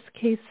worst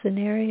case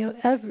scenario,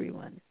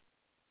 everyone.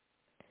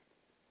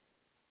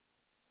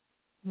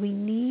 We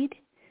need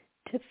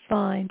to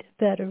find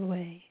a better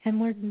way. And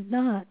we're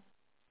not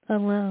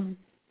alone.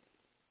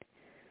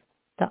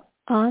 The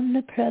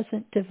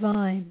Omnipresent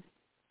Divine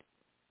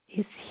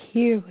is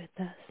here with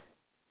us.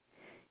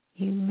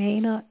 You may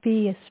not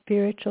be a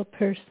spiritual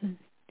person.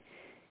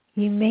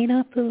 You may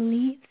not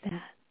believe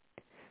that.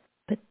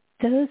 But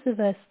those of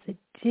us that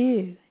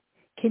do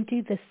can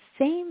do the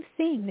same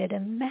thing that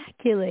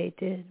Immaculate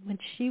did when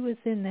she was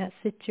in that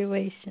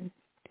situation.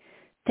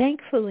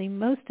 Thankfully,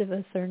 most of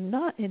us are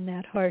not in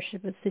that harsh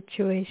of a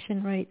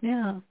situation right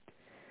now.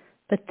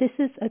 But this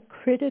is a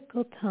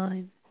critical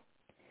time.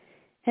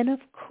 And of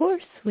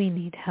course we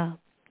need help.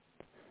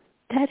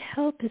 That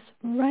help is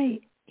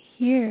right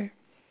here.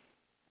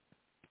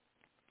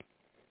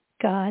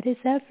 God is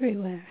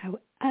everywhere.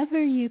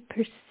 However you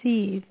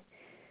perceive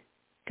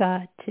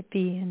God to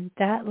be, and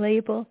that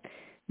label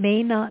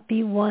may not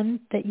be one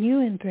that you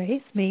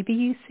embrace. Maybe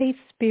you say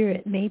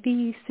spirit. Maybe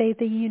you say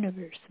the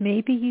universe.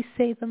 Maybe you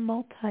say the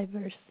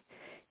multiverse.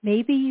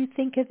 Maybe you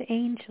think of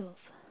angels.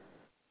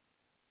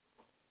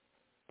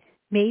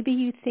 Maybe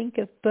you think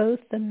of both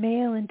the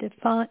male and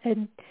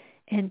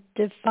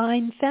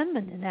divine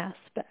feminine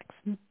aspects.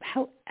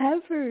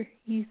 However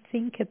you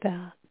think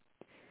about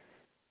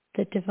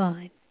the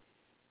divine,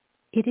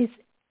 it is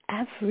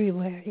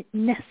everywhere. It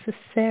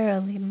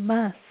necessarily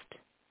must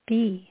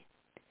be.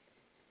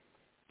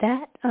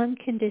 That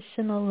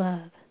unconditional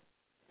love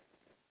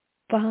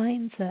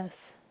binds us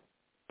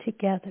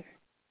together.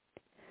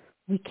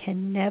 We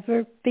can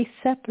never be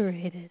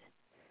separated.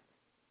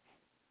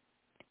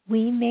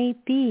 We may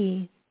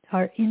be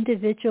our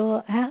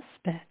individual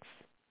aspects,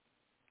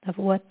 of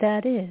what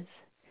that is.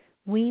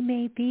 We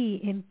may be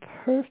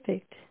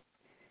imperfect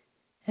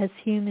as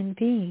human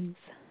beings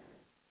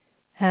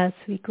as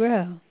we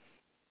grow,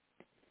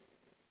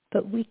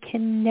 but we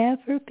can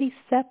never be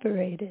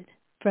separated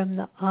from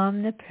the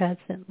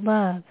omnipresent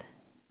love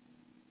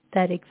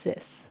that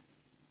exists.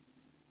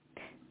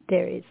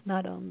 There is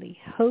not only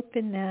hope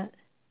in that,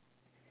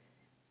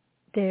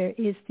 there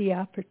is the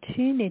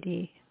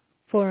opportunity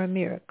for a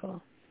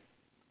miracle.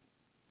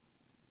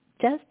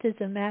 Just as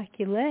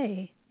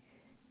Immaculée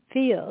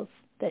feels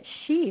that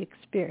she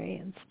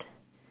experienced,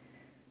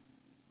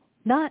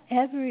 not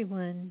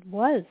everyone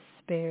was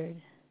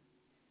spared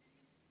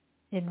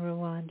in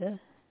Rwanda.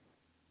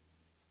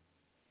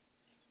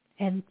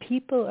 And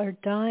people are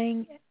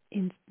dying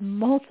in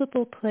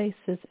multiple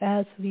places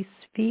as we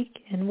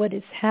speak, and what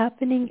is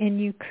happening in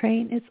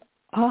Ukraine is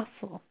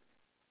awful.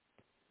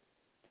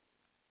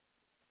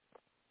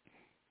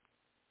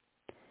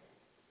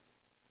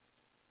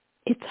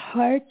 It's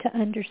hard to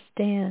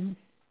understand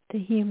the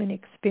human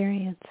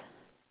experience,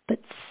 but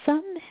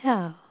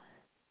somehow,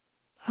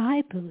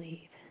 I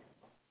believe,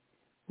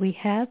 we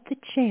have the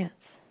chance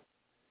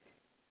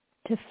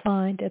to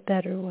find a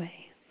better way.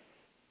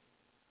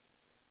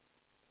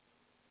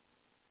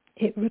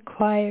 It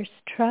requires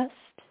trust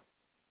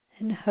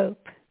and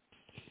hope.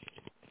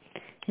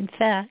 In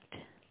fact,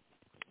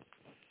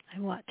 I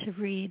want to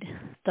read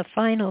the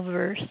final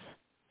verse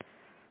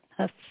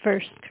of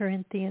 1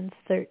 Corinthians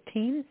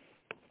 13,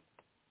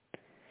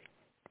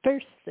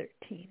 verse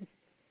 13.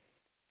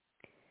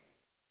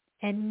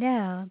 And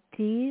now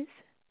these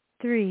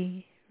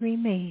three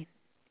remain: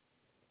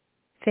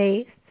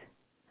 faith,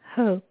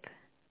 hope,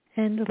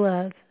 and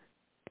love.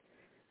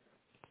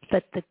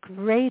 But the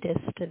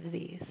greatest of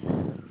these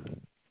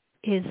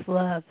is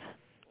love.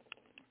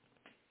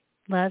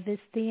 Love is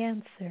the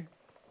answer.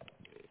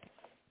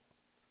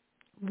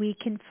 We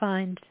can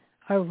find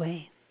our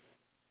way.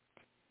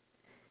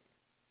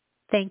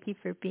 Thank you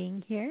for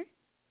being here.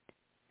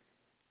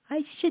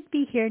 I should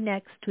be here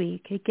next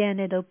week. Again,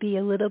 it'll be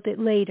a little bit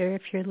later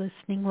if you're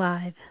listening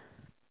live.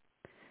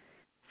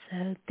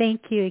 So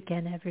thank you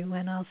again,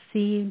 everyone. I'll see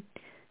you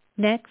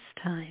next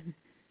time.